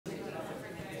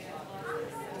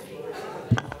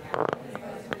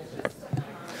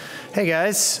Hey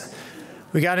guys,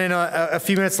 we got in a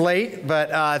few minutes late,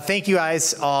 but thank you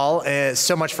guys all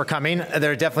so much for coming.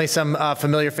 There are definitely some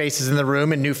familiar faces in the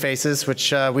room and new faces,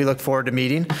 which we look forward to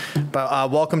meeting. But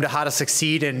welcome to How to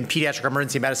Succeed in Pediatric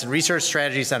Emergency Medicine Research,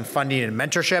 Strategies on Funding and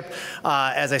Mentorship.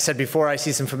 As I said before, I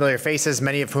see some familiar faces,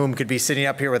 many of whom could be sitting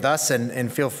up here with us,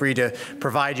 and feel free to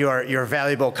provide your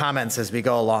valuable comments as we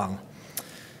go along.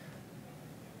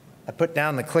 I put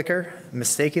down the clicker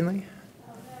mistakenly.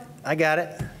 I got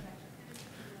it.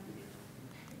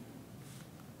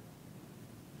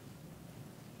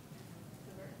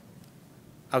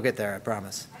 I'll get there, I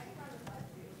promise.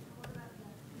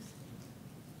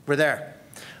 We're there.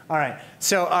 All right,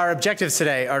 so our objectives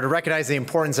today are to recognize the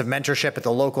importance of mentorship at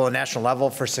the local and national level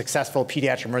for successful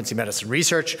pediatric emergency medicine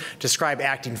research, describe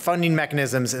acting funding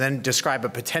mechanisms, and then describe a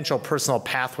potential personal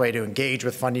pathway to engage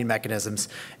with funding mechanisms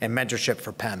and mentorship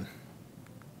for PEM.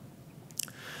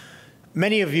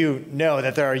 Many of you know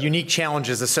that there are unique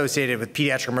challenges associated with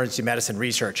pediatric emergency medicine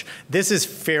research. This is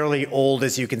fairly old,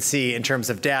 as you can see, in terms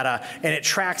of data, and it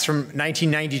tracks from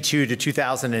 1992 to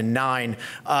 2009,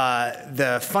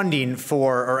 the funding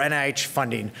for, or NIH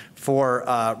funding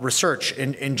for research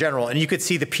in general. And you could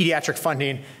see the pediatric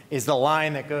funding is the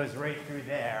line that goes right through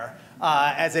there.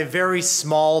 As a very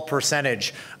small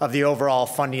percentage of the overall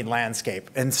funding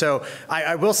landscape. And so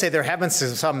I will say there have been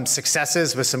some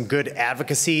successes with some good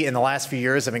advocacy in the last few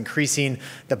years of increasing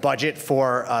the budget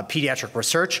for pediatric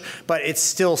research, but it's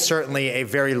still certainly a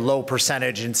very low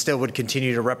percentage and still would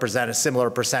continue to represent a similar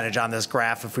percentage on this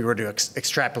graph if we were to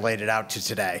extrapolate it out to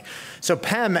today. So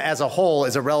PEM as a whole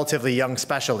is a relatively young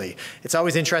specialty. It's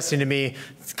always interesting to me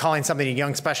calling something a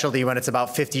young specialty when it's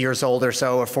about 50 years old or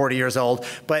so, or 40 years old,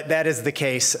 but that is the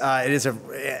case. It is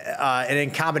and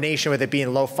in combination with it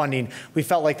being low funding, we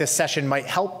felt like this session might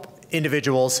help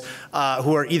individuals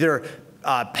who are either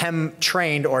PEM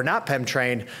trained or not PEM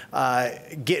trained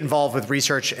get involved with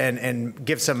research and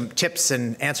give some tips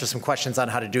and answer some questions on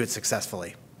how to do it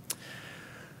successfully.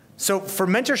 So for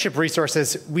mentorship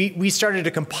resources, we started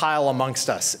to compile amongst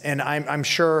us, and I'm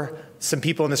sure some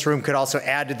people in this room could also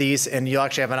add to these, and you'll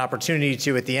actually have an opportunity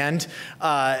to at the end.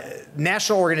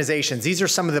 National organizations, these are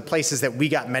some of the places that we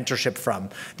got mentorship from.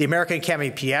 The American Academy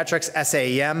of Pediatrics,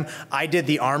 SAEM. I did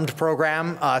the ARMED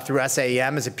program through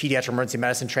SAEM as a pediatric emergency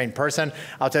medicine trained person.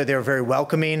 I'll tell you, they were very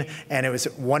welcoming, and it was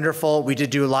wonderful. We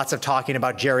did do lots of talking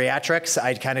about geriatrics.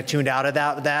 I kind of tuned out of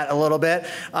that a little bit.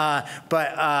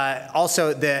 But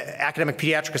also the Academic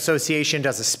Pediatric Association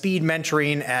does a speed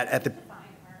mentoring at the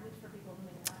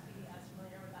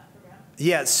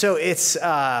Yeah, so it's,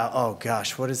 oh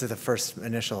gosh, what is it, the first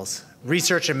initials?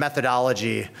 Research and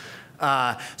methodology.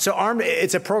 So ARMED,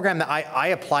 it's a program that I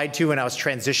applied to when I was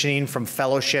transitioning from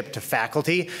fellowship to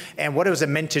faculty. And what it was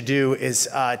meant to do is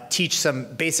teach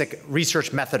some basic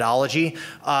research methodology,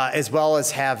 as well as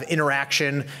have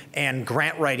interaction and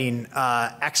grant writing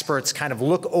experts kind of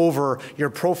look over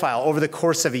your profile over the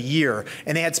course of a year.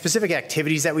 And they had specific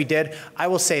activities that we did. I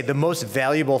will say the most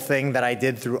valuable thing that I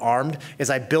did through ARMED is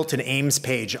I built an AIMS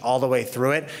page all the way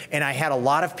through it. And I had a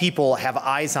lot of people have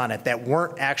eyes on it that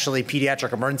weren't actually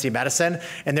pediatric emergency medicine.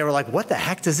 And they were like, what the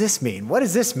heck does this mean? What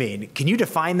does this mean? Can you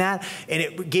define that? And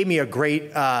it gave me a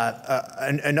great,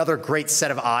 another great set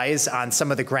of eyes on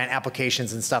some of the grant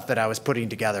applications and stuff that I was putting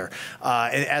together.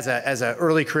 And as an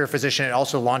early career physician, it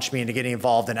also launched me into getting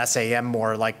involved in SAEM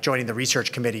more, like joining the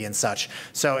research committee and such.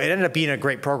 So it ended up being a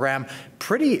great program.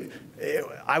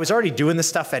 I was already doing this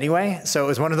stuff anyway, so it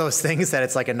was one of those things that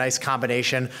it's like a nice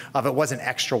combination of it wasn't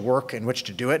extra work in which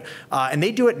to do it. And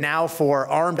they do it now for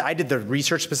ARMED. I did the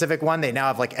research specific one. They now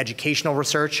have like educational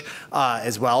research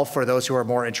as well for those who are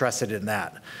more interested in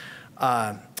that. One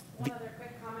other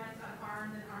quick comment on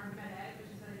ARMED and ARMED Med-Ed,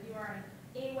 which is that if you are an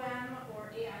AWEM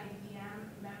or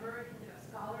AIDPM member, you can get a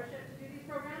scholarship to do these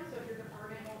programs. So if your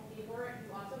department won't pay for it,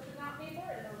 you also should not pay for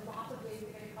it. And there are lots of ways to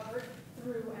get it covered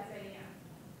through SAEM.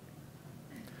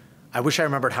 I wish I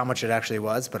remembered how much it actually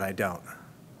was, but I don't.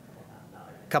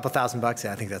 A couple $1,000,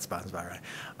 yeah, I think that's about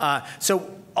right.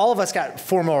 So all of us got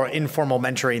formal or informal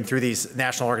mentoring through these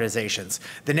national organizations.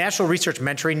 The National Research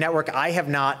Mentoring Network, I have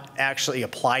not actually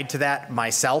applied to that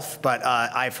myself, but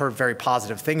I've heard very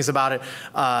positive things about it,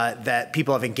 that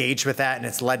people have engaged with that and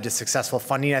it's led to successful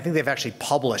funding. I think they've actually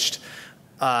published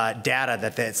data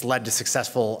that's led to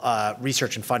successful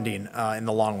research and funding in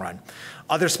the long run.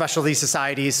 Other specialty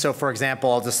societies, so for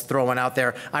example, I'll just throw one out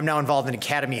there. I'm now involved in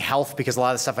Academy Health because a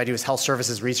lot of the stuff I do is health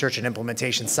services research and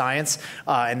implementation science,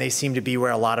 and they seem to be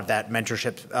where a lot of that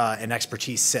mentorship and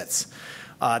expertise sits.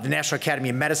 The National Academy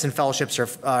of Medicine fellowships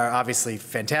are obviously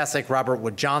fantastic. Robert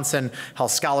Wood Johnson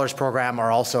Health Scholars Program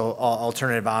are also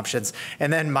alternative options.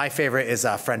 And then my favorite is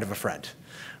a friend of a friend.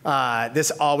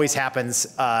 This always happens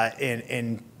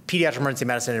in pediatric emergency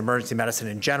medicine and emergency medicine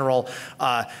in general.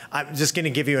 I'm just going to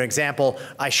give you an example.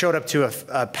 I showed up to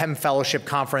a PEM fellowship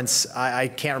conference, I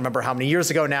can't remember how many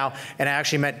years ago now, and I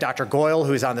actually met Dr. Goyal,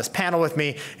 who's on this panel with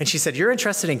me, and she said, "You're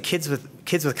interested in kids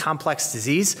with complex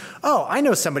disease? Oh, I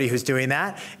know somebody who's doing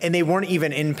that." And they weren't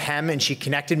even in PEM, and she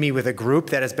connected me with a group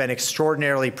that has been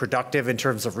extraordinarily productive in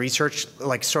terms of research,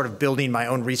 like sort of building my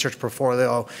own research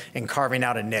portfolio and carving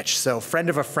out a niche. So friend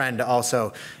of a friend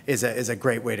also is a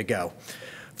great way to go.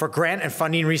 For grant and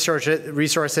funding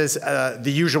resources,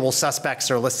 the usual suspects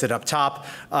are listed up top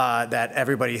that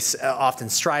everybody often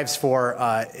strives for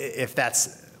if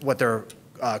that's what their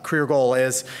career goal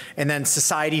is. And then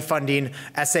society funding,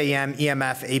 SAEM,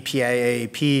 EMF, APA,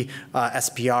 AAP,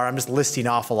 SPR. I'm just listing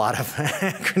off a lot of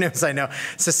acronyms I know.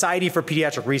 Society for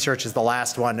Pediatric Research is the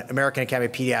last one, American Academy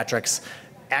of Pediatrics,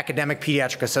 Academic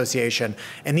Pediatric Association,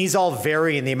 and these all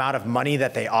vary in the amount of money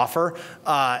that they offer,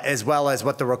 as well as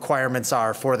what the requirements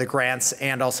are for the grants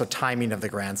and also timing of the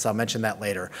grants. I'll mention that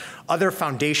later. Other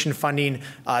foundation funding,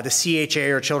 the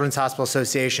CHA or Children's Hospital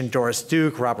Association, Doris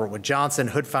Duke, Robert Wood Johnson,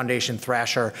 Hood Foundation,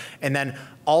 Thrasher, and then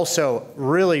also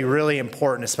really, really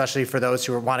important, especially for those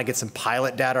who want to get some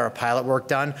pilot data or pilot work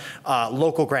done,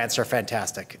 local grants are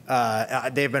fantastic.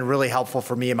 They've been really helpful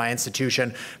for me and my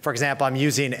institution. For example, I'm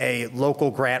using a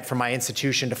local grant from my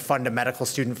institution to fund a medical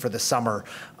student for the summer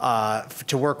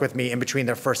to work with me in between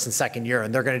their first and second year,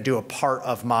 and they're going to do a part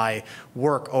of my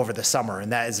work over the summer,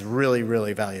 and that is really,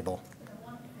 really valuable.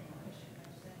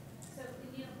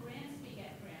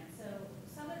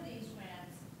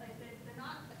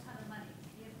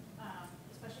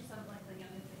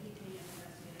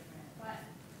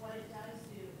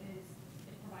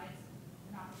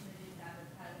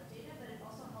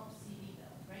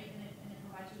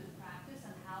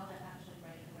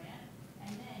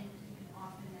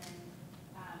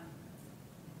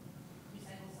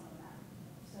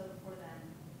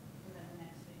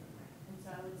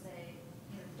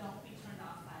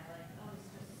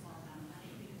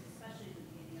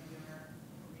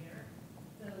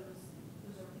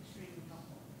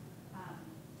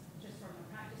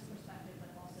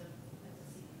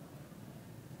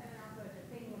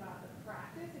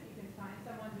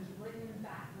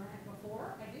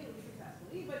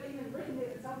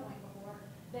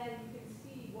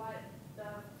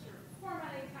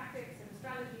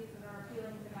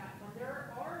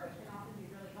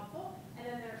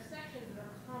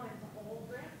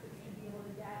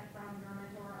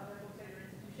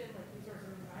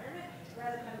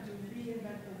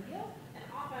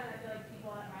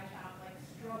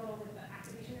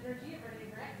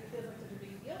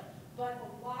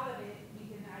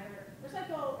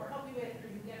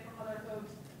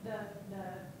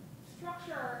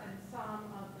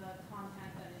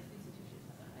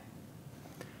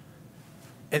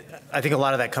 I think a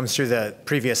lot of that comes through the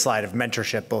previous slide of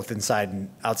mentorship, both inside and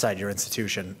outside your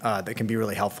institution, that can be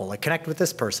really helpful. Like connect with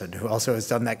this person who also has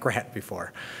done that grant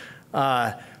before.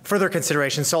 Further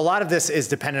consideration, so a lot of this is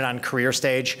dependent on career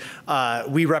stage.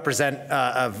 We represent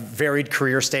a varied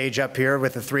career stage up here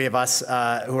with the three of us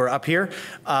who are up here.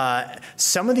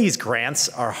 Some of these grants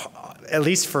are, at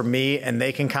least for me, and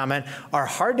they can comment, are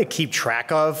hard to keep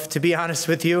track of, to be honest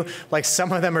with you. Like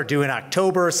some of them are due in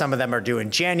October, some of them are due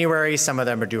in January, some of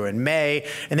them are due in May,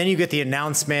 and then you get the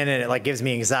announcement and it like gives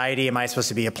me anxiety. Am I supposed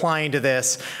to be applying to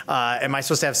this? Am I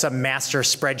supposed to have some master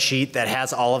spreadsheet that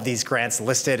has all of these grants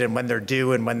listed and when they're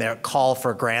due and when their call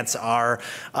for grants are?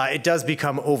 It does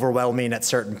become overwhelming at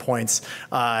certain points.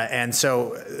 And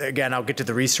so again, I'll get to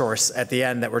the resource at the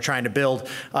end that we're trying to build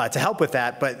to help with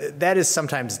that, but that is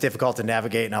sometimes difficult to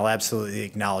navigate, and I'll absolutely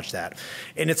acknowledge that.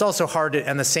 And it's also hard to,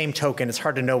 on the same token, it's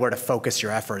hard to know where to focus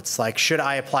your efforts. Like, should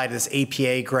I apply to this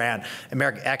APA grant,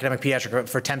 American Academic Pediatric,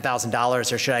 for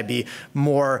 $10,000, or should I be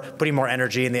putting more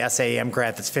energy in the SAEM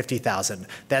grant that's $50,000?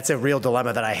 That's a real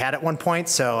dilemma that I had at one point,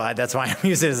 so that's why I'm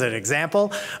using it as an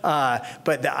example.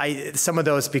 But some of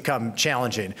those become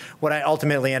challenging. What I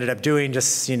ultimately ended up doing,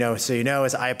 just so you know,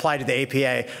 is I applied to the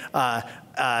APA,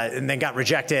 and then got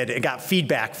rejected and got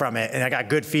feedback from it, and I got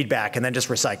good feedback, and then just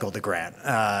recycled the grant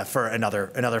for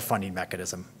another funding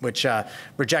mechanism, which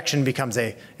rejection becomes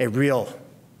a real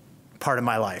part of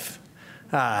my life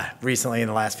recently in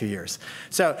the last few years.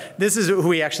 So this is who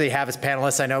we actually have as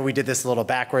panelists. I know we did this a little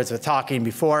backwards with talking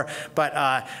before,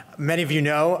 but many of you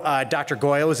know Dr.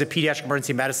 Goyal is a pediatric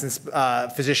emergency medicine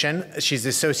physician. She's the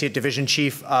Associate Division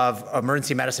Chief of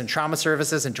Emergency Medicine Trauma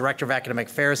Services and Director of Academic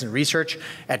Affairs and Research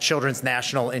at Children's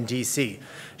National in DC.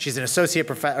 She's an associate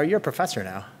professor. You're a professor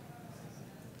now.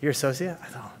 You're associate? I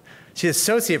thought. She's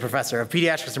Associate Professor of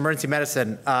Pediatrics and Emergency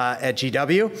Medicine at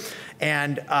GW.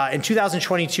 And in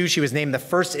 2022, she was named the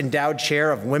first endowed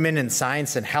chair of Women in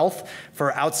Science and Health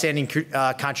for outstanding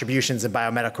contributions in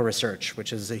biomedical research,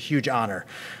 which is a huge honor.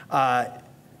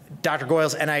 Dr.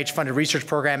 Goyal's NIH-funded research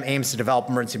program aims to develop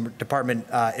emergency department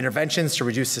interventions to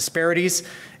reduce disparities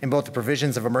in both the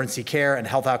provisions of emergency care and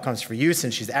health outcomes for use,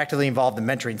 and she's actively involved in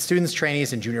mentoring students,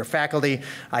 trainees, and junior faculty.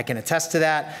 I can attest to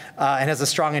that, and has a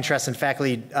strong interest in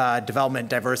faculty development,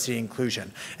 diversity, and inclusion.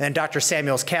 And then Dr.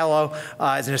 Samuels-Kalow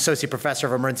is an associate professor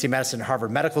of emergency medicine at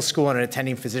Harvard Medical School and an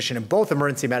attending physician in both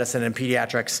emergency medicine and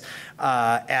pediatrics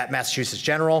at Massachusetts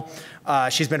General.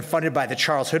 She's been funded by the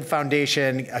Charles Hood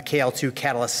Foundation, a KL2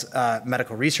 Catalyst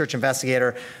medical research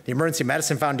investigator, the Emergency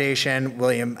Medicine Foundation,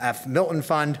 William F. Milton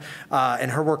Fund, and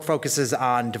her work focuses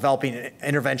on developing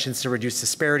interventions to reduce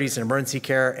disparities in emergency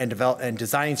care and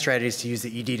designing strategies to use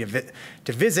the ED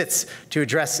to visits to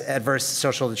address adverse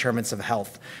social determinants of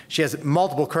health. She has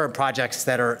multiple current projects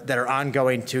that are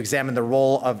ongoing to examine the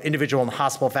role of individual and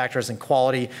hospital factors in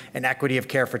quality and equity of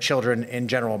care for children in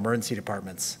general emergency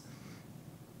departments.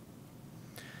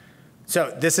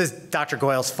 So this is Dr.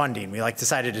 Goyal's funding. We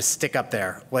decided to stick up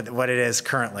there what it is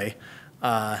currently.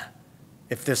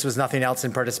 If this was nothing else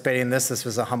in participating in this, this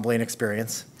was a humbling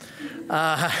experience.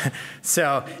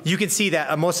 So you can see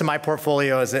that most of my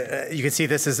portfolio is, you can see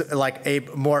this is like a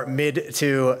more mid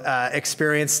to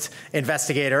experienced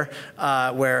investigator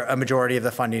where a majority of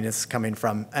the funding is coming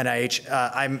from NIH.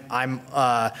 I'm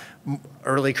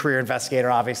early career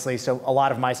investigator, obviously, so a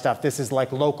lot of my stuff, this is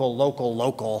like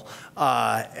local,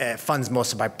 funds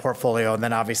most of my portfolio, and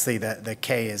then obviously the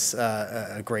K is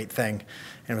a great thing,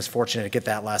 and was fortunate to get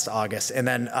that last August. And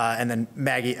then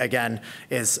Maggie, again,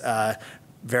 is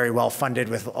very well funded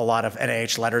with a lot of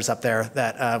NIH letters up there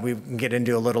that we can get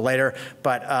into a little later.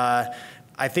 But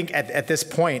I think at this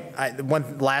point,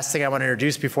 one last thing I want to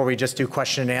introduce before we just do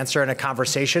question and answer and a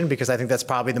conversation, because I think that's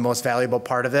probably the most valuable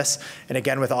part of this. And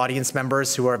again, with audience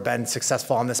members who have been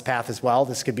successful on this path as well,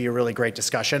 this could be a really great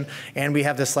discussion. And we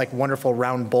have this wonderful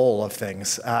round bowl of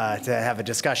things to have a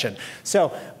discussion. So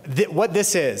what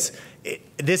this is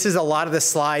a lot of the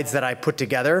slides that I put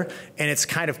together, and it's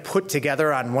kind of put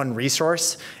together on one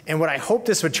resource. And what I hope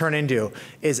this would turn into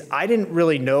is I didn't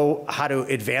really know how to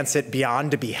advance it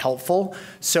beyond to be helpful.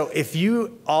 So if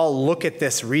you all look at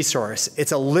this resource,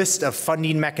 it's a list of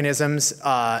funding mechanisms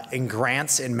and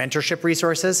grants and mentorship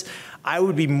resources. I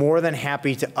would be more than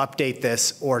happy to update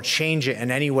this or change it in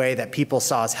any way that people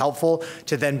saw as helpful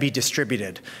to then be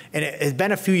distributed. And it had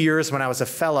been a few years when I was a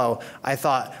fellow, I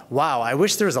thought, wow, I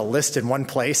wish there was a list in one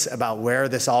place about where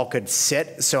this all could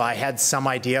sit so I had some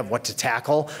idea of what to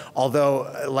tackle.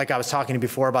 Although, like I was talking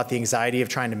before about the anxiety of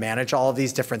trying to manage all of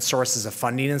these different sources of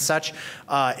funding and such,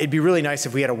 it'd be really nice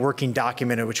if we had a working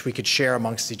document in which we could share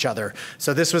amongst each other.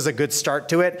 So this was a good start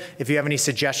to it. If you have any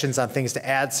suggestions on things to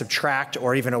add, subtract,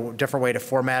 or even a different way to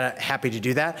format it, happy to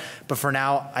do that. But for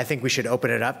now, I think we should open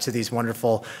it up to these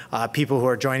wonderful people who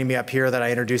are joining me up here that I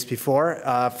introduced before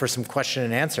for some question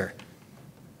and answer.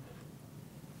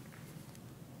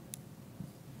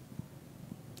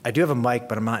 I do have a mic,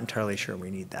 but I'm not entirely sure we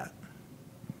need that.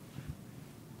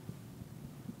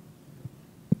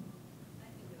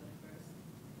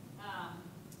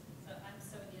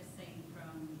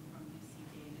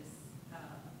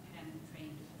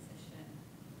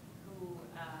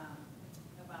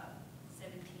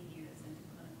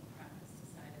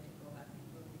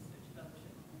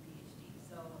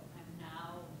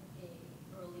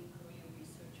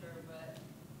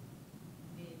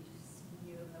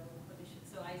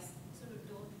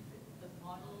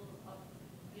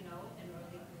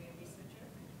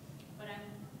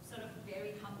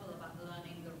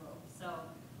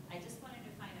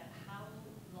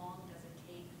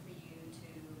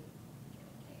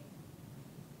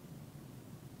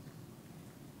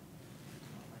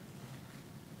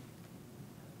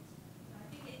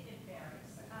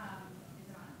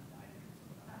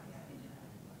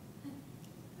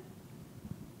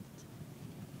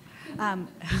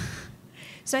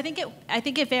 So I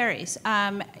think it varies,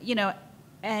 you know,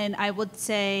 and I would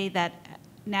say that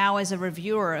now as a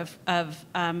reviewer of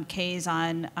Ks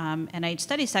on NIH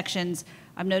study sections,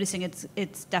 I'm noticing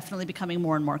it's definitely becoming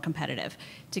more and more competitive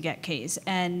to get Ks,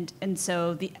 and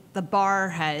so the bar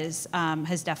has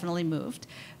definitely moved,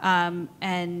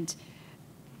 and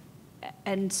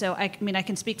so I mean I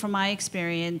can speak from my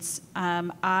experience.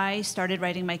 I started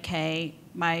writing my K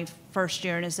my first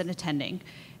year as an attending.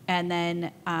 And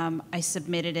then I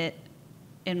submitted it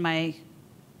in my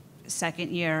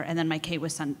second year, and then my K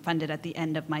was funded at the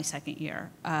end of my second year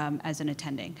as an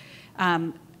attending.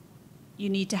 You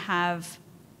need to have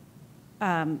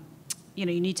you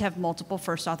need to have multiple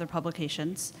first author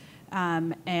publications,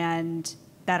 and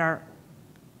that are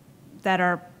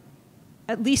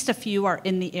at least a few are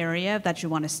in the area that you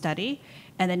want to study.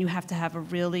 And then you have to have a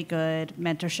really good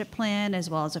mentorship plan as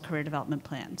well as a career development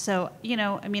plan. So,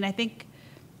 I think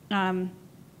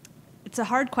it's a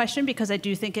hard question because I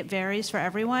do think it varies for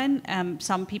everyone. I've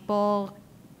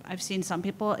seen some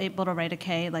people able to write a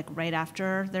K like right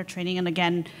after their training. And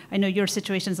again, I know your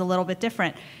situation's a little bit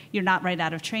different. You're not right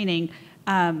out of training.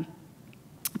 But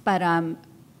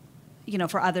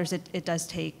for others, it does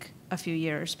take a few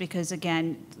years because,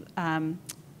 again,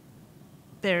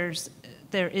 there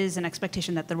is an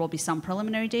expectation that there will be some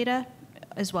preliminary data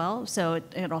as well. So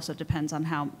it also depends on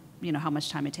how much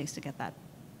time it takes to get that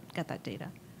data.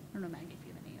 I don't know, Maggie, if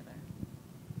you have any other.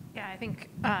 Yeah, I think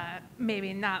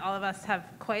maybe not all of us have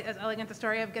quite as elegant a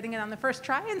story of getting it on the first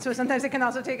try, and so sometimes it can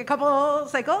also take a couple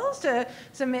cycles to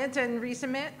submit and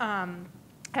resubmit.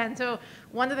 And so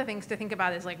one of the things to think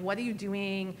about is like, what are you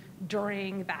doing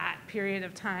during that period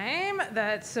of time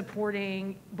that's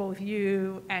supporting both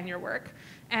you and your work?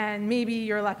 And maybe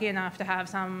you're lucky enough to have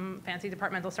some fancy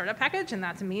departmental startup package, and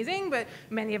that's amazing, but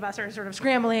many of us are sort of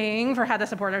scrambling for how to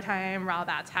support our time while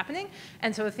that's happening.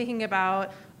 And so thinking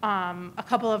about a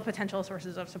couple of potential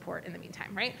sources of support in the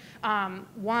meantime, right?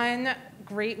 One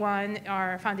great one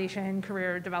are Foundation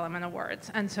Career Development Awards.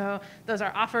 And so those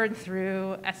are offered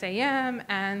through SAEM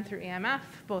and through EMF,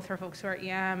 both for folks who are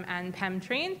EM and PEM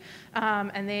trained.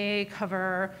 And they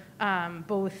cover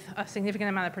both a significant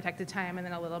amount of protected time and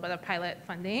then a little bit of pilot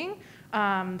funding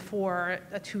for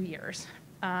 2 years.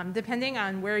 Depending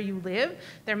on where you live,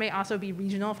 there may also be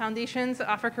regional foundations that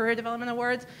offer career development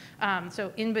awards.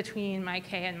 So in between my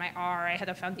K and my R, I had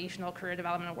a foundational career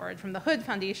development award from the Hood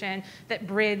Foundation that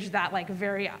bridged that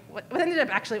what ended up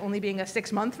actually only being a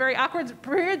 6-month very awkward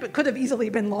period, but could have easily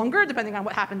been longer depending on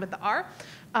what happened with the R.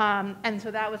 And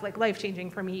so that was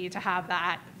life-changing for me to have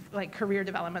that career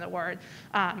development award.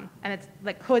 And it's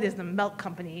Hood is the milk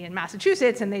company in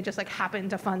Massachusetts, and they just happen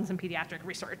to fund some pediatric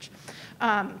research.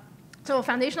 So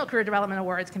foundational career development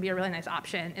awards can be a really nice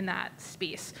option in that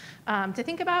space to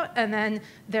think about. And then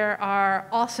there are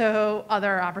also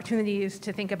other opportunities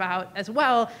to think about as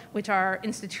well, which are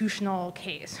institutional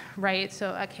Ks, right?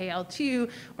 So a KL2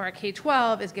 or a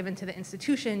K12 is given to the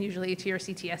institution, usually to your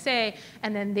CTSA,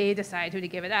 and then they decide who to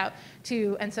give it out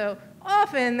to. And so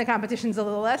often the competition's a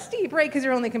little less steep, right? Because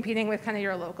you're only competing with kind of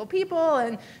your local people,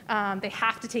 and they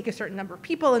have to take a certain number of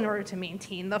people in order to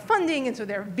maintain the funding, and so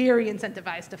they're very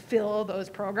incentivized to fill those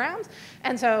programs.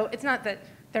 And so it's not that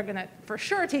they're going to for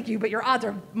sure take you, but your odds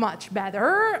are much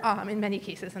better in many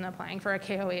cases than applying for a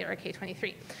K08 or a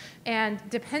K23. And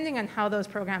depending on how those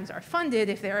programs are funded,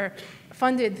 if they're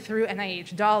funded through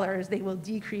NIH dollars, they will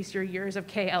decrease your years of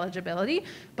K eligibility,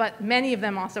 but many of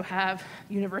them also have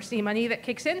university money that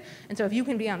kicks in. And so if you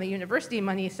can be on the university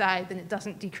money side, then it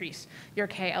doesn't decrease your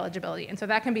K eligibility. And so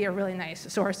that can be a really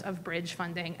nice source of bridge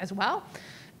funding as well.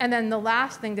 And then the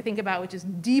last thing to think about, which is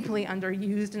deeply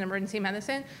underused in emergency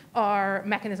medicine, are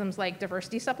mechanisms like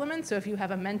diversity supplements. So if you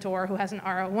have a mentor who has an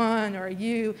R01 or a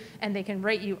U, and they can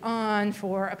write you on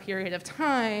for a period of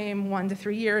time, 1 to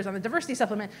 3 years on the diversity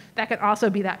supplement, that can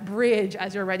also be that bridge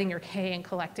as you're writing your K and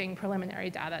collecting preliminary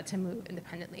data to move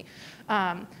independently.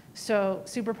 So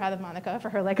super proud of Monika for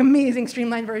her amazing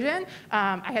streamlined version.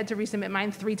 I had to resubmit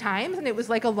mine 3 times, and it was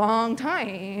a long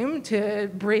time to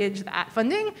bridge that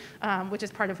funding, which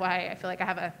is part of why I feel like I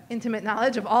have an intimate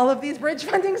knowledge of all of these bridge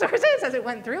funding sources as it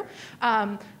went through.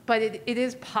 But it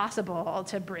is possible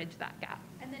to bridge that gap.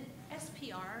 And then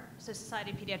SPR, so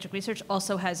Society of Pediatric Research,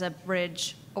 also has a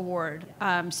bridge award.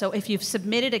 So if you've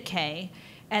submitted a K,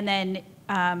 and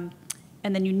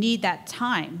then you need that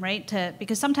time, right?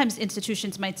 Because sometimes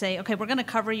institutions might say, okay, we're going to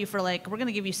cover you for we're going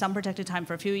to give you some protected time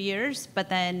for a few years, but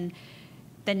then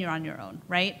you're on your own,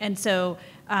 right? And so,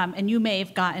 and you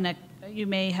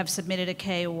may have submitted a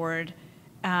K award,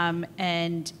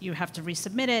 and you have to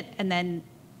resubmit it, and then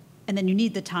you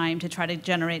need the time to try to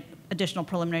generate additional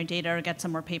preliminary data or get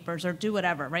some more papers or do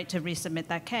whatever, right, to resubmit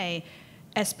that K.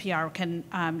 SPR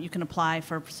you can apply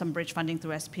for some bridge funding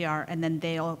through SPR, and then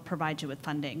they'll provide you with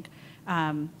funding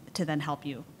to then help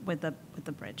you with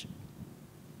the bridge.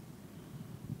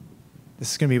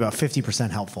 This is going to be about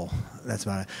 50% helpful. That's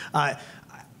about it.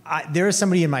 There is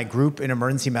somebody in my group in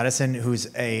emergency medicine who's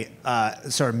a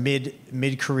sort of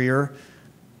mid-career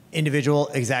individual,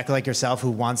 exactly like yourself,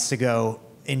 who wants to go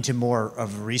into more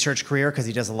of a research career because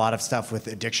he does a lot of stuff with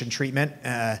addiction treatment.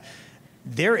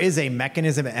 There is a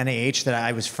mechanism at NIH that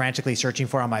I was frantically searching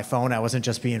for on my phone. I wasn't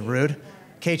just being rude.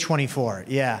 K24,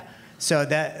 yeah. So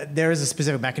that there is a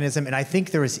specific mechanism, and I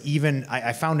think there was even,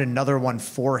 I found another one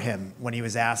for him when he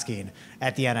was asking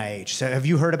at the NIH. So have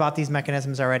you heard about these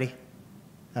mechanisms already?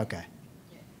 Okay.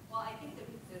 Yeah. Well, I think the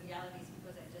reality is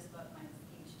because I just got my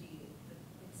PhD, it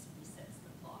resets the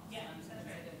clock. Yeah, so that's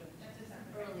right. That's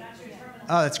exactly right. early That's your career. terminal.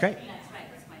 Oh, that's great. That's right,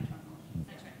 that's my terminal.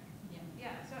 That's right. Yeah.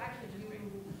 Yeah, so actually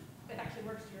it actually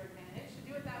works to your advantage to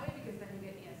do it that way because then you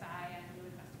get ESI and new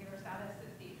investigator status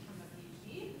from the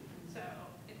PhD. So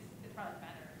it's probably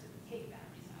better to take that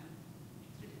reason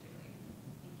strategically.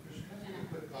 Christian, can I make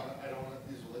a quick comment? I don't want to,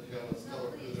 these will let you go, let's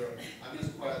still through there. I'm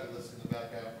just quietly listening in the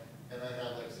background, and I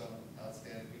have like some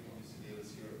outstanding people who see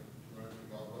us here to learn from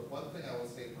y'all. But one thing I will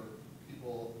say for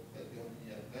people that you haven't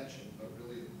yet mentioned, but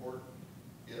really important,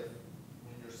 if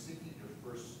when you're seeking your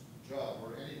first job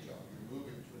or any job, you're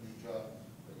moving to a new job,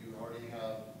 but you already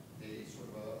have a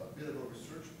sort of a bit of a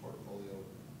research portfolio,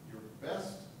 your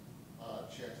best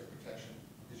chance of protection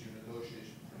is your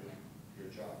negotiation for your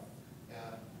job.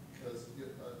 And because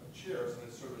chairs, and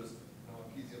I serve as a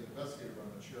PhD investigator,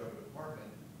 I'm the chair of a department,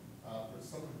 for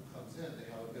someone who comes in, they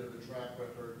have a bit of a track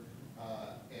record,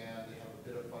 and they have a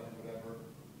bit of funding, whatever.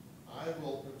 I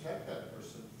will protect that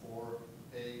person for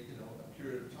a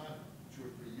period of time, 2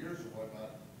 or 3 years or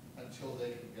whatnot, until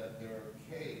they can get their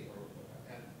K or whatnot.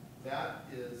 And that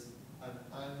is a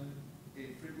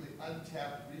frequently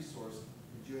untapped resource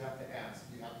that you have to ask.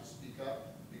 You have to speak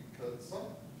up, because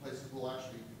some places will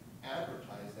actually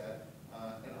advertise that,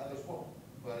 and others won't.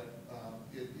 But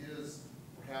it is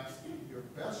perhaps your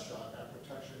best shot at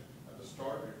protection at the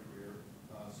start of your career,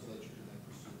 so that you can then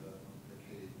pursue the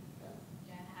K path.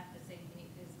 Yeah, and I have to say,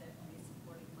 Nate is definitely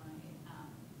supporting my,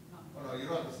 Oh, no, you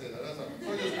don't have to say that. That's not.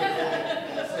 So just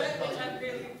which I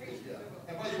really appreciate. Yeah.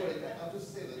 And by the way, I'll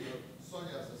just say that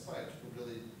Sonia has a site took a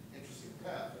really interesting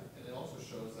path, and it also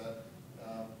shows that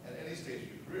at any stage of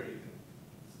your career, you can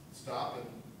stop and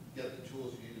get the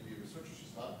tools you need to be a researcher.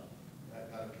 She's not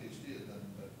got a PhD, and then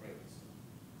great.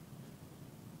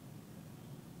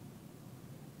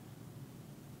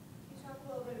 Can you talk a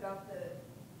little bit about the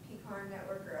PCARN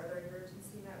network or other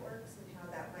emergency networks and how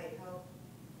that might help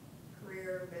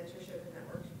career mentorship and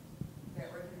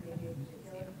networking maybe in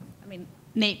particular? I mean,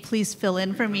 Nate, please fill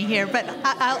in for me here, but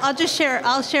I'll just share.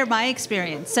 I'll share my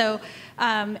experience. So,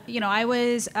 I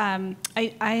was I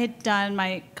had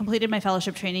completed my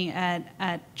fellowship training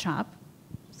at CHOP.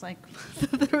 It's like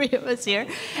the three of us here,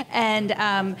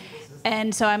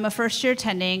 and so I'm a first year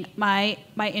attending. My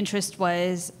interest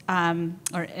was,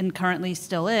 and currently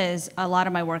still is, a lot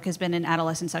of my work has been in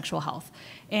adolescent sexual health,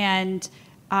 and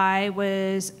I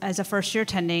was, as a first year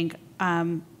attending,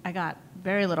 I got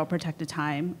very little protected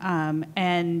time,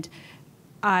 and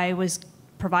I was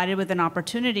provided with an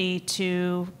opportunity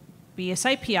to be a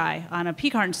site PI on a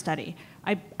PCARN study.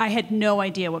 I had no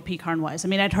idea what PCARN was. I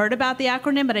mean, I'd heard about the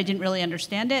acronym, but I didn't really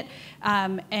understand it,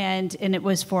 and it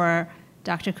was for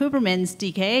Dr. Cooperman's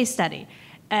DKA study,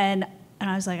 and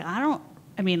I was like,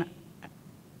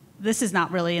 this is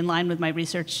not really in line with my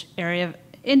research area of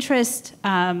interest,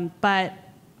 but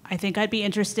I think I'd be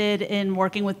interested in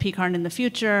working with PCARN in the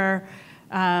future.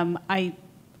 I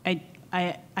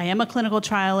am a clinical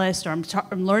trialist, or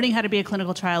I'm learning how to be a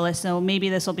clinical trialist, so maybe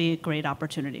this will be a great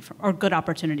opportunity good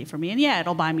opportunity for me. And yeah,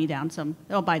 it'll buy down some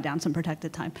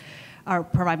protected time, or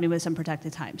provide me with some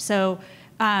protected time. So,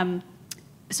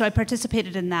 so I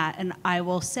participated in that, and I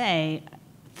will say,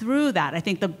 through that, I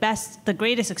think the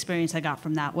greatest experience I got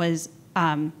from that was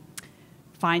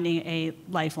finding a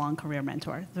lifelong career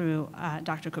mentor through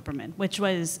Dr. Cooperman, which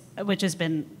has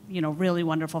been really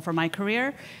wonderful for my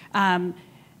career.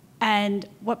 And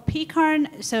what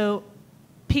PCARN, so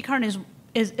PCARN is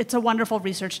it's a wonderful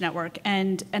research network,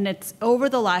 and it's over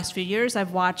the last few years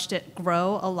I've watched it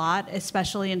grow a lot,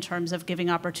 especially in terms of giving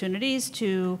opportunities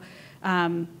to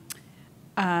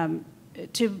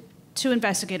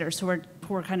investigators who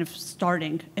are kind of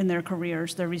starting in their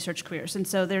careers, their research careers. And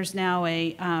so there's now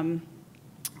a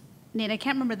Nate, I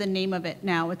can't remember the name of it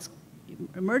now. It's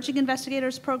Emerging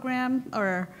Investigators Program,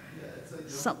 or it's like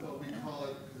something. Well, we call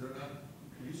it, because they're not,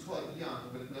 we used to call it young,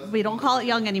 but it doesn't. We don't call it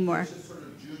young anymore. It's just sort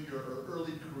of junior or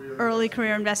early career. Early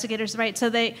career investigators, right? So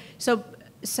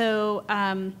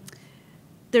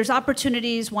there's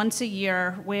opportunities once a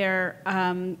year where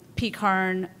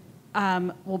PCARN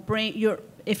will bring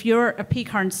if you're a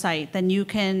PCARN site, then you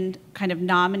can kind of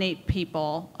nominate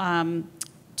people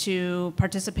to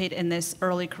participate in this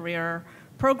early career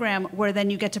program, where then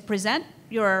you get to present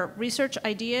your research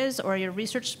ideas or your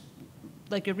research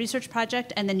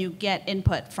project, and then you get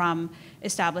input from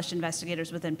established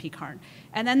investigators within PCARN.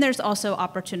 And then there's also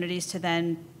opportunities to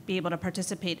then be able to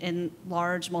participate in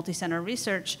large multi-center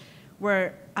research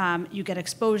where you get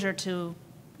exposure to,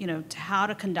 to how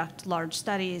to conduct large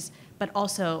studies, but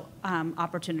also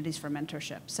opportunities for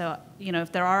mentorship. So,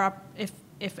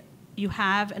 if you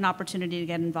have an opportunity to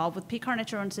get involved with PCARN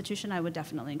at your own institution, I would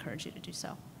definitely encourage you to do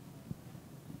so.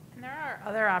 And there are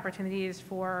other opportunities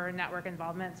for network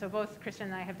involvement. So both Kristen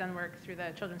and I have done work through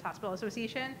the Children's Hospital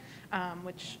Association,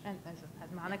 which as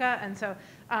Monika, and so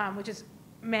which is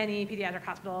many pediatric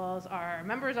hospitals are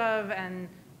members of, and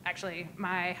actually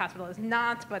my hospital is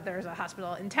not, but there's a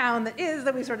hospital in town that is,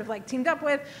 that we sort of like teamed up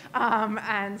with.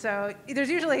 And so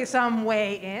there's usually some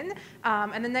way in.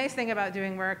 And the nice thing about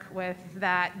doing work with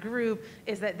that group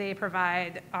is that they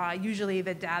provide usually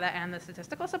the data and the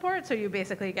statistical support. So you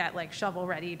basically get like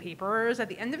shovel-ready papers at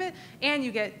the end of it, and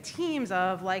you get teams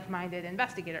of like-minded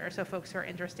investigators. So folks who are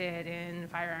interested in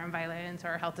firearm violence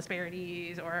or health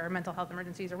disparities or mental health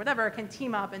emergencies or whatever can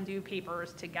team up and do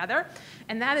papers together.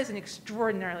 And that is an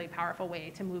extraordinary powerful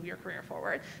way to move your career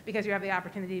forward, because you have the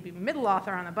opportunity to be middle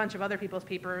author on a bunch of other people's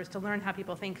papers, to learn how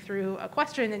people think through a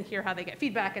question and hear how they get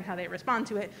feedback and how they respond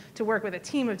to it, to work with a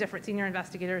team of different senior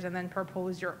investigators and then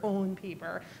propose your own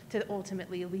paper to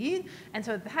ultimately lead. And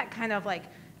so that kind of like,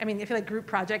 I mean, I feel like group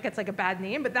project gets like a bad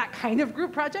name, but that kind of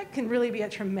group project can really be a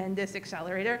tremendous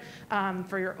accelerator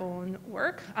for your own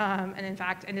work. And in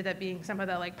fact, ended up being some of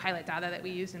the like pilot data that we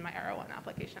used in my R01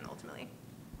 application ultimately.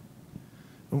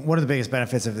 One of the biggest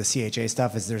benefits of the CHA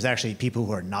stuff is there's actually people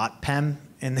who are not PEM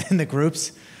in the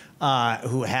groups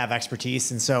who have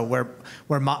expertise. And so where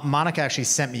Monika actually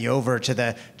sent me over to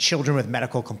the Children with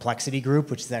Medical Complexity group,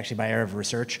 which is actually my area of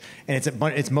research, and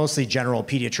it's mostly general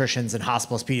pediatricians and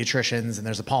hospitalist pediatricians, and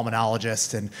there's a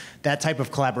pulmonologist, and that type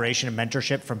of collaboration and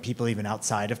mentorship from people even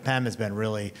outside of PEM has been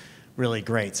really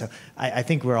great. So I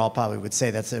think we all probably would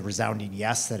say that's a resounding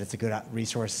yes, that it's a good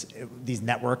resource, these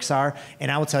networks are.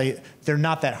 And I will tell you, they're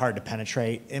not that hard to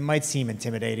penetrate. It might seem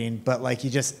intimidating, but like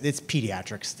it's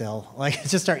pediatrics still. Like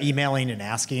just start emailing and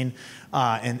asking,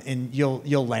 and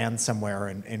you'll land somewhere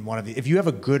in one of the, if you have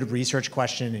a good research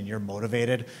question and you're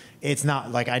motivated, it's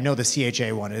not like, I know the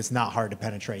CHA one, it's not hard to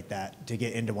penetrate that, to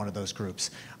get into one of those groups.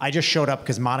 I just showed up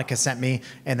because Monika sent me,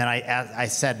 and then I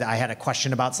said that I had a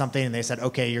question about something, and they said,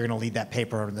 okay, you're going to lead that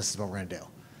paper, and this is what we're going to do.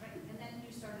 Right, and then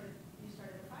you started a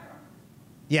firearm.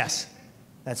 Yes,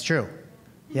 that's true.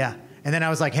 Yeah. And then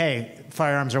I was like, hey,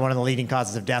 firearms are one of the leading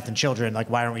causes of death in children. Like,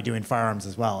 why aren't we doing firearms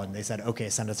as well? And they said, okay,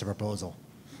 send us a proposal.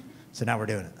 So now we're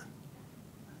doing it.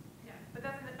 Yeah, but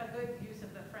that's a good use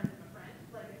of the friend of a friend.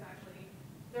 Like, it's actually,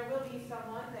 there will be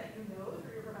someone that you know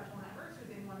through your professional networks who's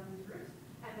in one of these groups,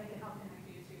 and they can help connect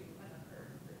you to another group.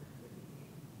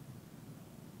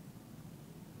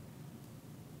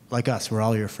 Like us, we're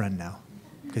all your friend now,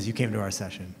 because you came to our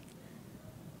session.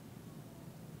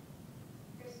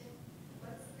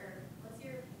 What's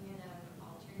your opinion of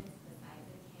alternates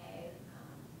besides a K,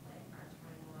 like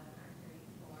R21,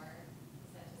 R34?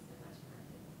 Is that just a much more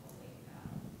difficult way to go?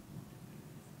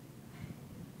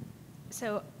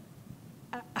 So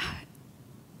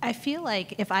I feel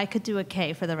like if I could do a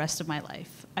K for the rest of my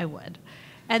life, I would.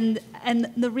 And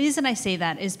the reason I say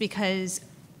that is because,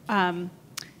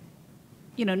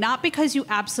 not because you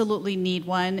absolutely need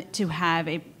one to have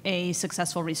a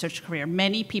successful research career.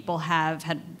 Many people have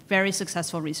had very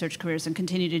successful research careers and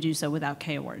continue to do so without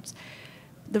K awards.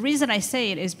 The reason I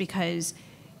say it is because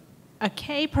a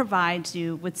K provides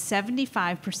you with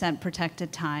 75%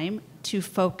 protected time to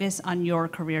focus on your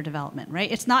career development,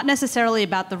 right? It's not necessarily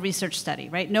about the research study,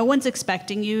 right? No one's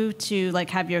expecting you to like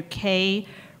have your K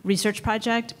research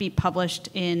project be published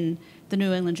in the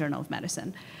New England Journal of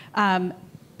Medicine.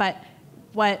 But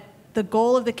what the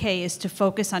goal of the K is to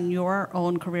focus on your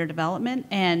own career development,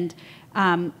 and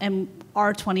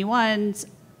R21s,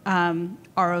 R03s,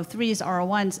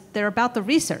 R01s, they're about the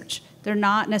research. They're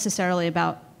not necessarily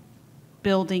about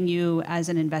building you as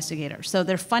an investigator. So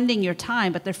they're funding your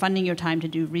time, but they're funding your time to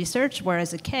do research,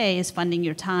 whereas a K is funding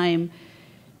your time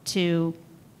to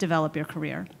develop your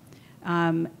career.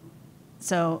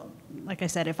 So like I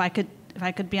said, if I could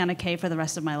be on a K for the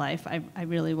rest of my life, I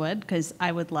really would, because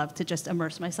I would love to just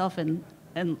immerse myself in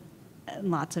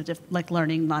lots of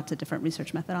learning lots of different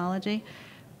research methodology.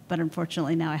 But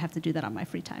unfortunately, now I have to do that on my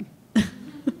free time. I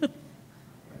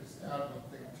just add one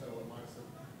thing to what Monika said,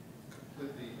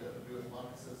 completely agree with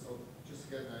Monika said. So just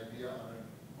to get an idea on an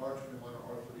R21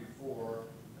 or R34,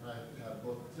 and I have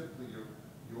both, typically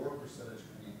your percentage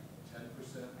can be 10%,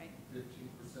 15%.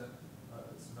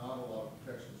 It's not a lot of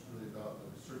protection. It's really about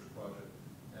the research project.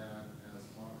 And as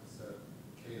Monika said,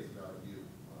 K is about you.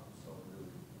 So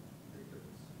really big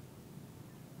difference.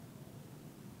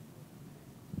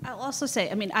 I'll also say,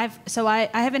 I mean, I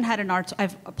haven't had an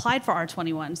I've applied for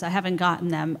R21s. I haven't gotten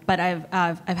them, but I've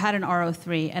had an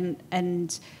R03,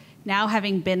 and now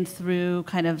having been through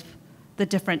kind of the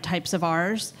different types of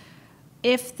Rs,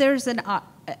 if there's an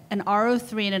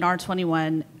R03 and an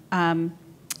R21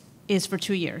 is for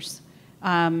 2 years.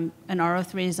 An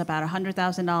R03 is about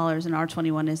 $100,000, and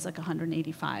R21 is like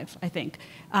 $185,000, I think.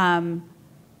 And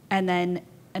then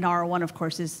an R01, of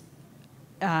course, is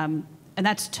and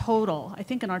that's total. I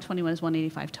think an R21 is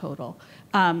 $185,000 total.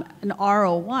 An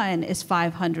R01 is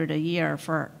 $500,000 a year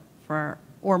for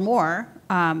or more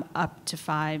up to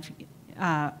 5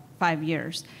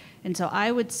 years. And so I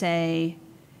would say,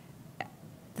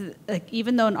 like,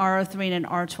 even though an R03 and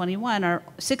an R21 are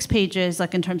 6 pages,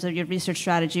 like in terms of your research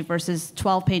strategy, versus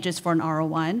 12 pages for an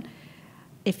R01,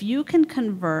 if you can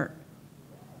convert,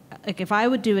 like if I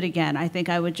would do it again, I think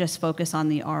I would just focus on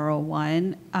the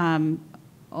R01,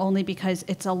 only because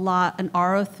it's a lot. An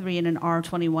R03 and an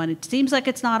R21, it seems like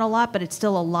it's not a lot, but it's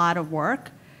still a lot of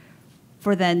work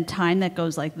for then time that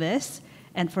goes like this,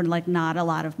 and for like not a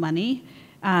lot of money.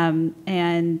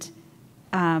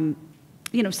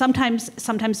 You know,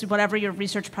 sometimes whatever your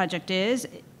research project is,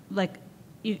 like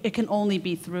it can only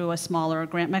be through a smaller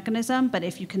grant mechanism, but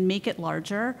if you can make it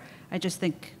larger, I just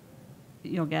think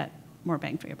you'll get more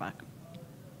bang for your buck.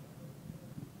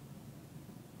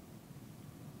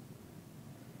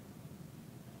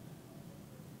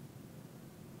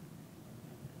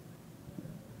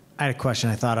 I had a question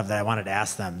I thought of that I wanted to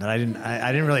ask them that I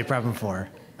didn't really prep them for.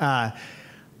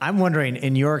 I'm wondering,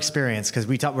 in your experience, because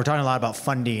we're talking a lot about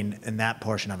funding and that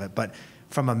portion of it, but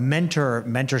from a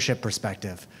mentorship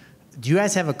perspective, do you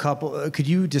guys have a couple? Could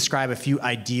you describe a few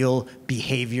ideal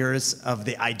behaviors of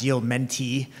the ideal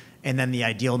mentee and then the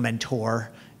ideal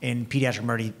mentor in pediatric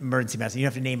emergency medicine? You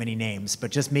don't have to name any names, but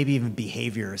just maybe even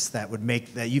behaviors that would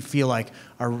make, that you feel like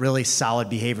are really solid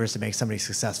behaviors to make somebody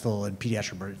successful in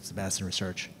pediatric emergency medicine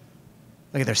research.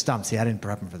 Look at their stumps. See, I didn't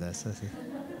prep them for this.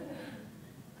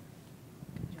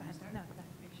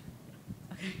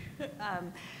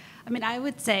 I mean, I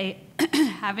would say,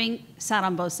 having sat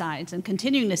on both sides and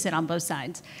continuing to sit on both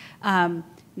sides,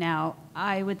 now,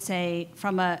 I would say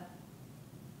from a,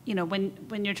 you know,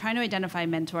 when you're trying to identify a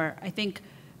mentor, I think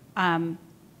in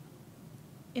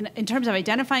terms of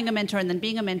identifying a mentor and then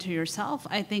being a mentor yourself,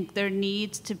 I think there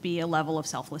needs to be a level of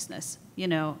selflessness, you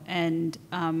know, and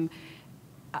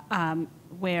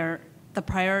where the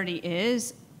priority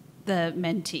is the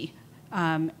mentee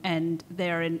and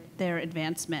their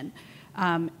advancement.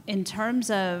 In terms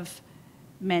of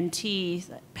mentees,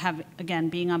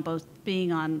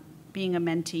 being a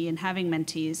mentee and having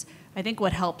mentees, I think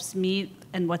what helps me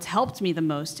and what's helped me the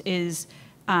most is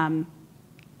kind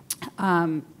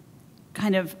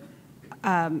of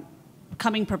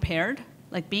coming prepared,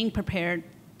 like being prepared,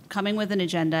 coming with an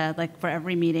agenda, like for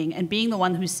every meeting, and being the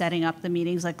one who's setting up the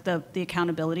meetings, like the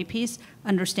accountability piece,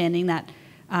 understanding that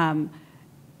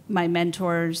my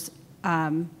mentors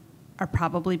are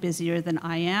probably busier than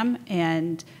I am,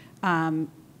 and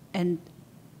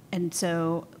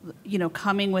so, you know,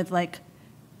 coming with like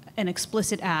an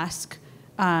explicit ask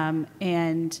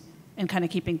and kind of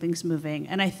keeping things moving.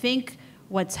 And I think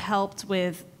what's helped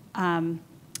with,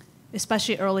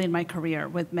 especially early in my career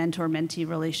with mentor-mentee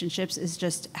relationships, is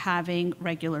just having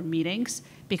regular meetings,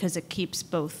 because it keeps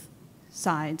both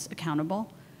sides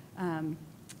accountable. I'm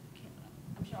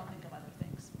sure I'll think of other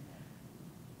things.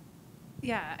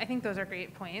 Yeah, I think those are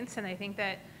great points, and I think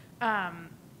that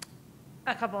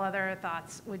a couple other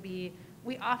thoughts would be,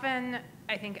 we often,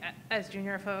 I think, as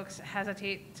junior folks,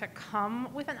 hesitate to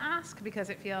come with an ask because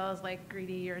it feels like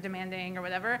greedy or demanding or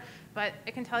whatever, but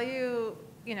I can tell you,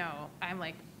 you know, I'm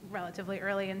like relatively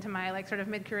early into my like sort of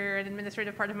mid-career and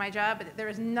administrative part of my job, but there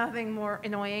is nothing more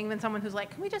annoying than someone who's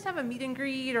like, can we just have a meet and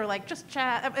greet or like just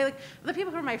chat? Like the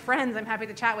people who are my friends, I'm happy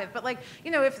to chat with, but like,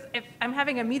 you know, if I'm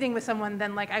having a meeting with someone,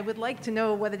 then like I would like to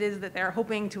know what it is that they're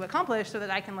hoping to accomplish so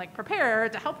that I can like prepare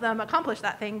to help them accomplish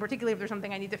that thing, particularly if there's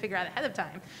something I need to figure out ahead of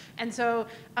time. And so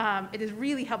it is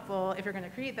really helpful, if you're going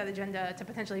to create that agenda, to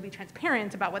potentially be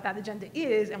transparent about what that agenda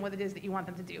is and what it is that you want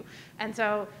them to do. And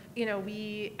so, you know,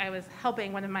 I was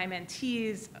helping one of my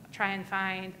mentees try and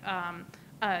find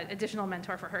an additional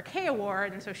mentor for her K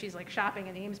award, and so she's like shopping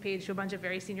an AIMS page to a bunch of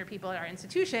very senior people at our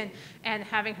institution, and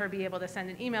having her be able to send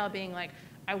an email being like,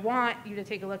 I want you to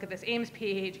take a look at this AIMS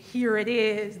page, here it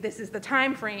is, this is the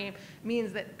time frame,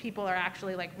 means that people are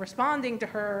actually like responding to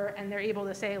her, and they're able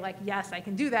to say like, yes, I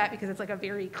can do that, because it's like a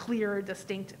very clear,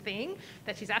 distinct thing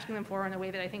that she's asking them for, in a way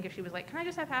that I think if she was like, can I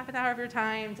just have half an hour of your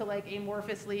time to like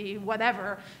amorphously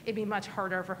whatever, it'd be much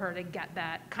harder for her to get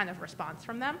that kind of response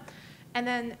from them. And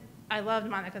then I loved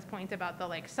Monika's point about the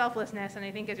like selflessness, and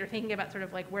I think as you're thinking about sort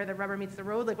of like where the rubber meets the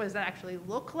road, like what does that actually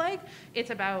look like? It's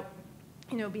about,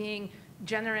 you know, being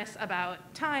generous about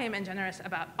time and generous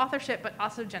about authorship, but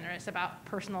also generous about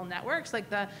personal networks.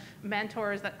 Like the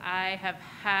mentors that I have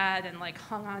had and like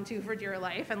hung on to for dear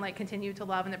life and like continue to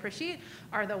love and appreciate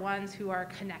are the ones who are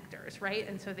connectors, right?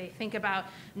 And so they think about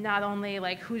not only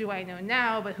like who do I know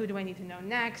now, but who do I need to know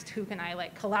next? Who can I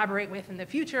like collaborate with in the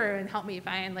future and help me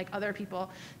find like other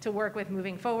people to work with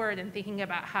moving forward, and thinking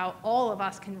about how all of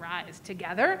us can rise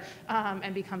together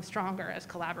and become stronger as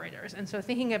collaborators. And so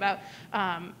thinking about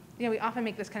you know, we often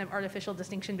make this kind of artificial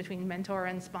distinction between mentor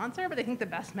and sponsor, but I think the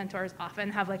best mentors often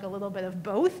have like a little bit of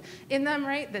both in them,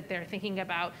 right? That they're thinking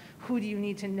about who do you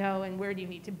need to know and where do you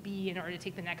need to be in order to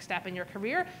take the next step in your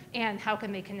career, and how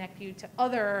can they connect you to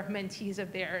other mentees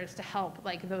of theirs to help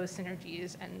like those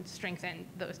synergies and strengthen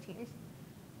those teams.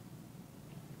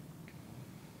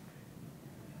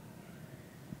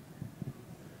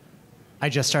 I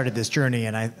just started this journey,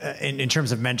 and in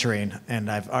terms of mentoring, and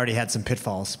I've already had some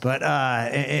pitfalls, but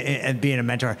and being a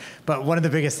mentor. But one of the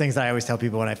biggest things that I always tell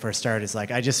people when I first start is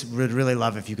like, I just would really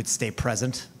love if you could stay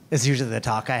present. It's usually the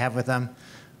talk I have with them,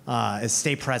 is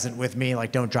stay present with me,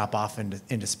 like don't drop off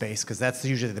into space, because that's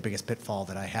usually the biggest pitfall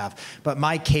that I have. But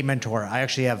my K-mentor, I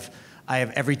have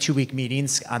every 2-week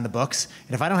meetings on the books,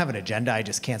 and if I don't have an agenda, I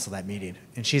just cancel that meeting.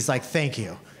 And she's like, thank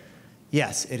you.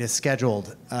 Yes, it is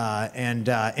scheduled, and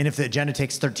if the agenda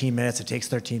takes 13 minutes, it takes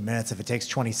 13 minutes. If it takes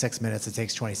 26 minutes, it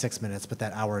takes 26 minutes, but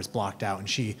that hour is blocked out, and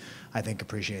she, I think,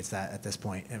 appreciates that at this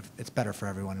point. It's better for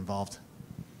everyone involved.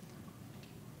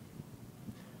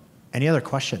 Any other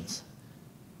questions?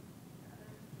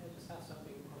 I just have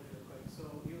something real quick. So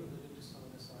you alluded to some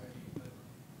of this already, but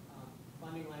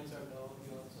funding lines are low.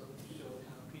 You also showed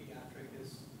how pediatric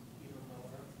is even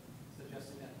lower,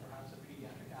 suggesting that perhaps a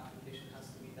pediatric application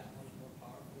has to be that much more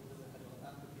powerful than an adult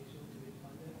application to be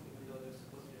funded, even though there's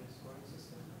supposed to be a scoring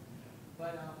system.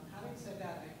 But having said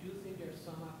that, I do think there's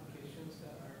some applications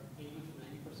that are 80 to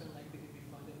 90% likely to be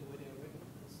funded the way they're written,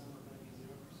 and some are going to be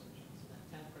 0% chance, and that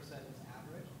 10% is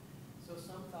average. So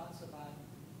some thoughts about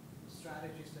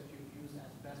strategies that you use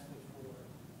as best foot forward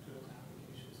to those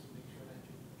applications to make sure that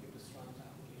you give the strongest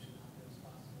application out there as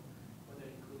possible, whether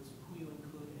it includes who you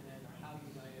include in it or how you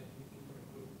write it, anything for a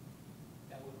group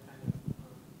that would kind of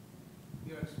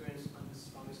your experience on the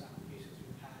strongest applications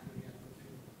you've had or you had to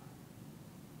feel about.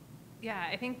 Yeah,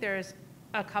 I think there's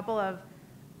a couple of,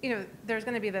 you know, there's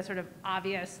going to be the sort of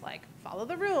obvious, like, follow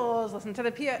the rules, listen to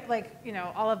the PA, like, you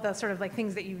know, all of the sort of like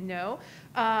things that you know.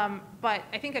 But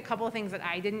I think a couple of things that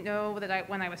I didn't know that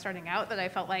when I was starting out that I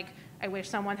felt like I wish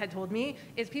someone had told me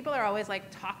is people are always like,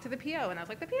 talk to the PO. And I was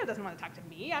like, the PO doesn't want to talk to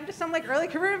me. I'm just some like early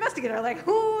career investigator. Like,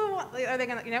 who are they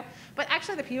going to, you know? But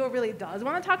actually the PO really does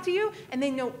want to talk to you, and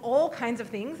they know all kinds of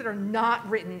things that are not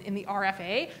written in the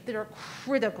RFA that are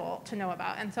critical to know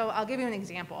about. And so I'll give you an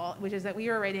example, which is that we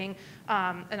were writing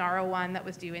an R01 that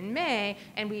was due in May,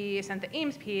 and we sent the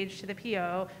AIMS page to the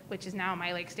PO, which is now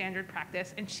my like standard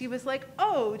practice. And she was like,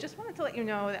 oh, just wanted to let you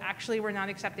know that actually we're not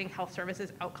accepting health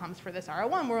services outcomes for this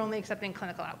R01. We're only accepting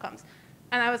clinical outcomes.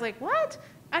 And I was like, what?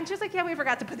 And she's like, yeah, we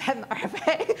forgot to put that in the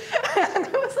RFA. And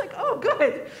I was like, oh,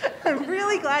 good. I'm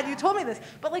really glad you told me this.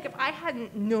 But like, if I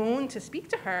hadn't known to speak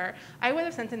to her, I would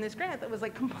have sent in this grant that was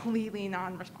like completely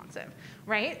non-responsive,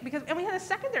 right? And we had a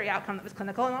secondary outcome that was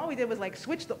clinical, and all we did was like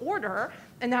switch the order,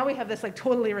 and now we have this like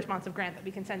totally responsive grant that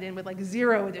we can send in with like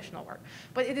 0 additional work.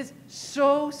 But it is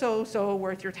so, so, so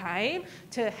worth your time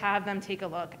to have them take a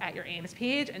look at your AIMS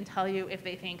page and tell you if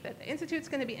they think that the institute's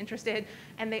going to be interested.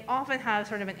 And they often have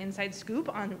sort of an inside scoop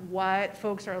on what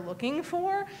folks are looking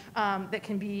for that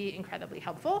can be incredibly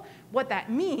helpful. What that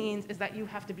means is that you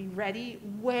have to be ready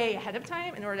way ahead of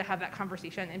time in order to have that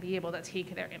conversation and be able to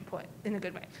take their input in a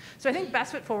good way. So I think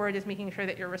best foot forward is making sure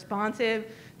that you're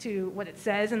responsive to what it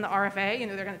says in the RFA. You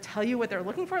know, they're going to tell you what they're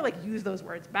looking for, like use those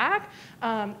words back,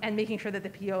 and making sure that the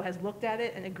PO has looked at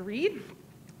it and agreed.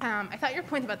 I thought your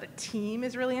point about the team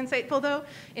is really insightful, though,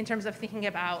 in terms of thinking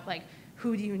about like,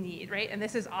 who do you need, right? And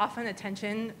this is often a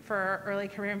tension for early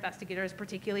career investigators,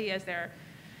 particularly as they're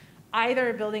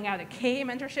either building out a K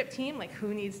mentorship team, like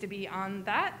who needs to be on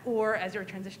that, or as you're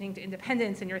transitioning to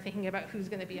independence and you're thinking about who's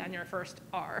going to be on your first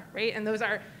R, right? And those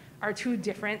are 2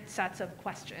 different sets of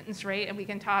questions, right? And we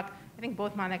can talk, I think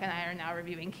both Monika and I are now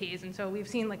reviewing Ks, and so we've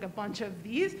seen like a bunch of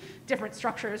these different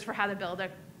structures for how to build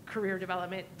a career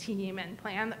development team and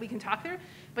plan that we can talk through.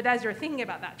 But as you're thinking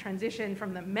about that transition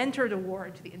from the mentored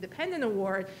award to the independent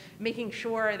award, making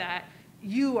sure that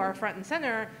you are front and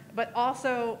center, but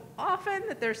also often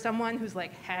that there's someone who's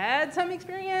like had some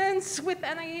experience with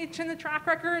NIH and the track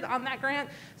record on that grant,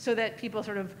 so that people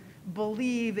sort of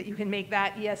believe that you can make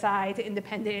that ESI to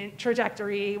independent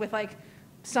trajectory with like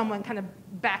someone kind of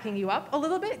backing you up a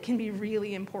little bit can be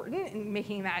really important in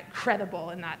making that credible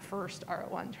in that first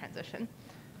R01 transition.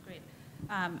 Great.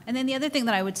 And then the other thing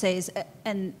that I would say is,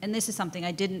 and this is something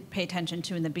I didn't pay attention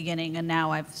to in the beginning, and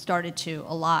now I've started to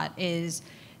a lot, is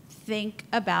think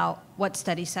about what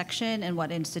study section and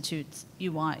what institutes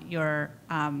you want your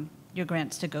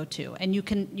grants to go to, and you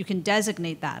can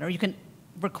designate that, or you can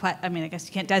request. I mean, I guess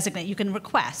you can't designate. You can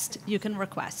request.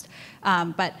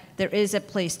 But there is a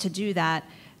place to do that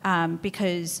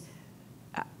because,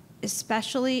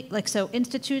 especially so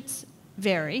institutes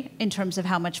vary in terms of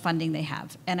how much funding they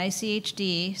have.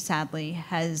 NICHD, sadly,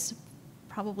 has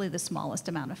probably the smallest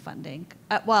amount of funding.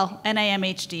 Well,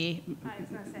 NIMHD,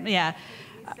 yeah.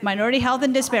 Minority Health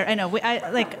and Despair. I know.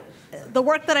 The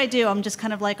work that I do, I'm just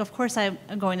kind of like, of course I'm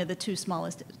going to the two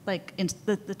smallest,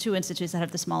 the two institutes that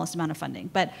have the smallest amount of funding.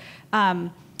 But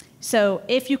so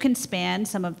if you can span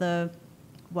some of the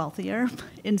wealthier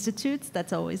institutes,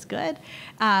 that's always good.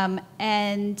 And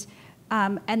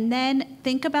then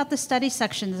think about the study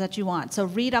sections that you want. So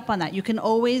read up on that. You can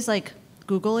always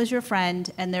Google is your friend,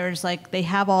 and there's they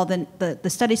have all the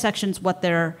study sections, what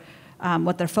their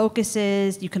focus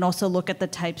is. You can also look at the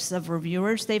types of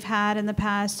reviewers they've had in the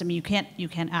past. I mean, you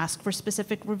can't ask for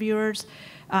specific reviewers,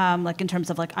 in terms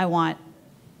of I want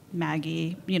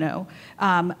Maggie,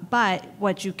 But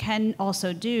what you can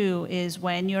also do is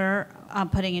when you're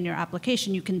putting in your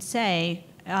application, you can say,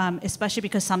 especially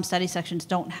because some study sections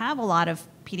don't have a lot of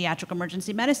pediatric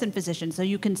emergency medicine physicians, so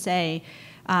you can say,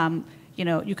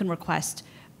 you can request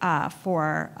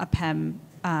for a PEM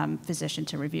physician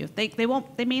to review.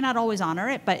 They may not always honor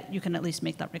it, but you can at least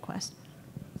make that request.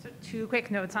 So 2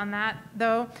 quick notes on that,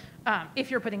 though.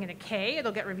 If you're putting in a K,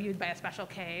 it'll get reviewed by a special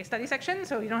K study section,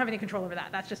 so you don't have any control over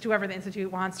that. That's just whoever the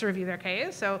institute wants to review their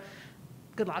Ks. So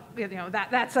good luck.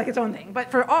 That's its own thing. But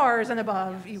for Rs and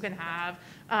above, you can have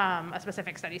a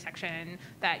specific study section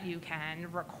that you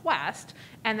can request.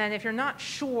 And then if you're not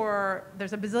sure,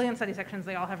 there's a bazillion study sections.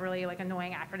 They all have really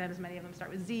annoying acronyms. Many of them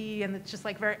start with Z, and it's just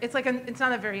it's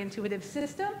not a very intuitive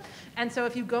system. And so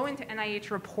if you go into NIH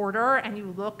Reporter and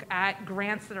you look at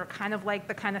grants that are kind of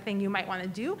the kind of thing you might want to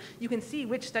do, you can see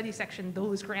which study section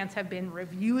those grants have been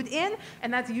reviewed in,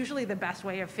 and that's usually the best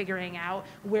way of figuring out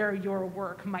where your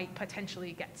work might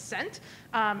potentially get sent.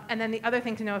 And then the other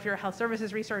thing to know if you're a health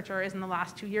services researcher is in the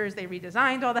last 2 years, they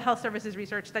redesigned all the health services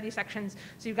research study sections.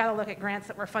 So you've got to look at grants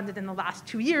that were funded in the last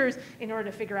 2 years in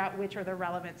order to figure out which are the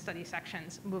relevant study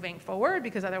sections moving forward,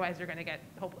 because otherwise you're going to get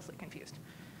hopelessly confused.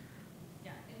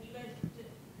 Yeah, and you guys,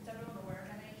 is everyone aware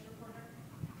of NIH Reporter?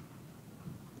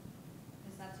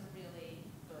 Because that's a really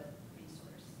good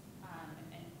resource.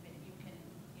 And you can,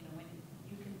 when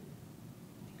you can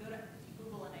go to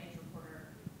Google NIH Reporter,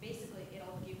 basically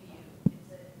it'll give you, it's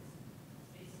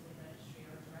basically a registry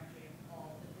or a directory of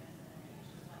all the grants that NIH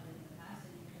has funded in the past,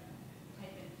 and you can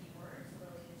type in keywords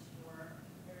related to your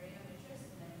area of interest,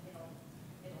 and then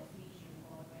it'll feed you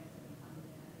all the grants that have been funded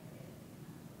in that area.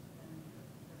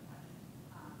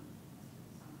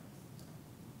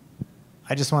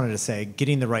 I just wanted to say,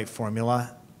 getting the right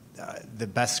formula, the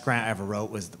best grant I ever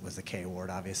wrote was the K award,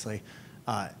 obviously.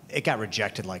 It got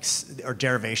rejected, or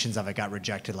derivations of it got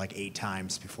rejected 8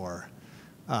 times before,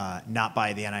 not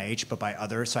by the NIH, but by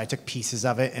others. So I took pieces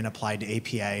of it and applied to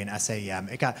APA and SAEM.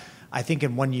 It got, I think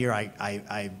in 1 year,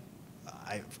 I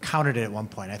counted it at one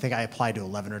point. I think I applied to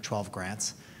 11 or 12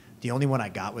 grants. The only one I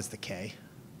got was the K.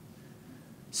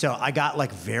 So I got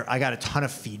I got a ton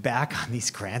of feedback on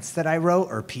these grants that I wrote,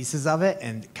 or pieces of it,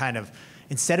 and kind of,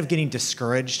 instead of getting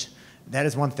discouraged, that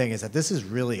is one thing, is that this is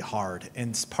really hard.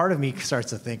 And part of me starts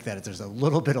to think that there's a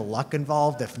little bit of luck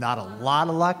involved, if not a lot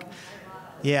of luck.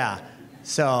 Yeah.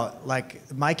 So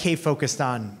my K focused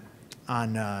on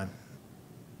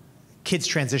kids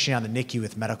transitioning on the NICU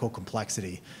with medical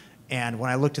complexity. And when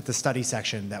I looked at the study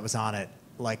section that was on it,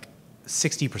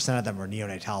 60% of them were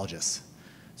neonatologists.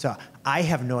 So I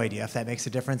have no idea if that makes a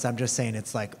difference. I'm just saying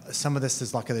it's some of this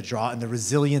is luck of the draw, and the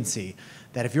resiliency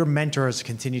that if your mentors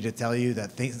continue to tell you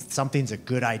that something's a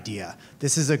good idea,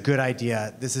 this is a good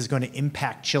idea, this is going to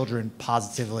impact children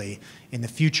positively in the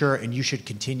future, and you should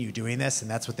continue doing this, and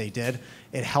that's what they did.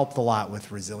 It helped a lot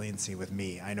with resiliency with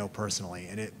me, I know personally,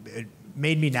 and it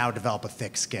made me now develop a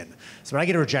thick skin. So when I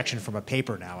get a rejection from a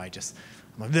paper now, I'm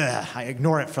like, I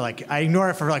ignore it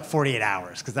for 48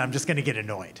 hours, because I'm just going to get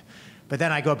annoyed. But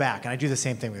then I go back, and I do the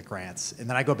same thing with grants. And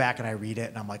then I go back and I read it,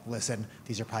 and I'm like, listen,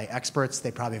 these are probably experts.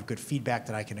 They probably have good feedback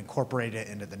that I can incorporate it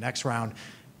into the next round.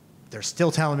 They're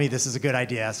still telling me this is a good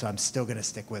idea, so I'm still going to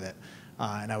stick with it.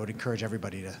 And I would encourage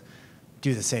everybody to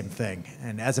do the same thing.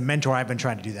 And as a mentor, I've been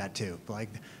trying to do that too. But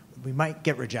we might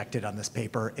get rejected on this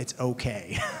paper. It's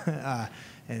okay.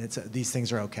 And these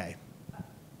things are okay.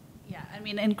 Yeah, I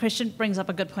mean, and Christian brings up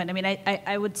a good point. I mean,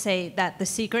 I would say that the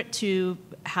secret to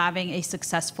having a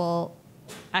successful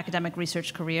academic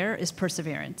research career is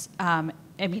perseverance. I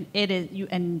mean, it is, you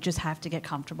just have to get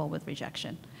comfortable with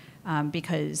rejection,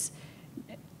 because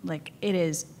like it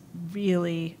is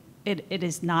really, it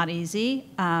is not easy.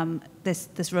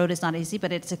 This road is not easy,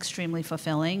 but it's extremely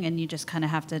fulfilling, and you just kind of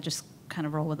have to just kind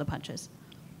of roll with the punches.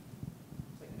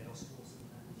 It's like middle school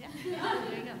sometimes. Yeah,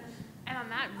 there you go. And on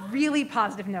that really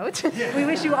positive note, we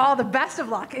wish you all the best of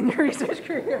luck in your research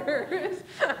careers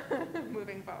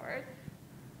moving forward.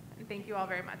 And thank you all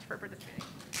very much for participating.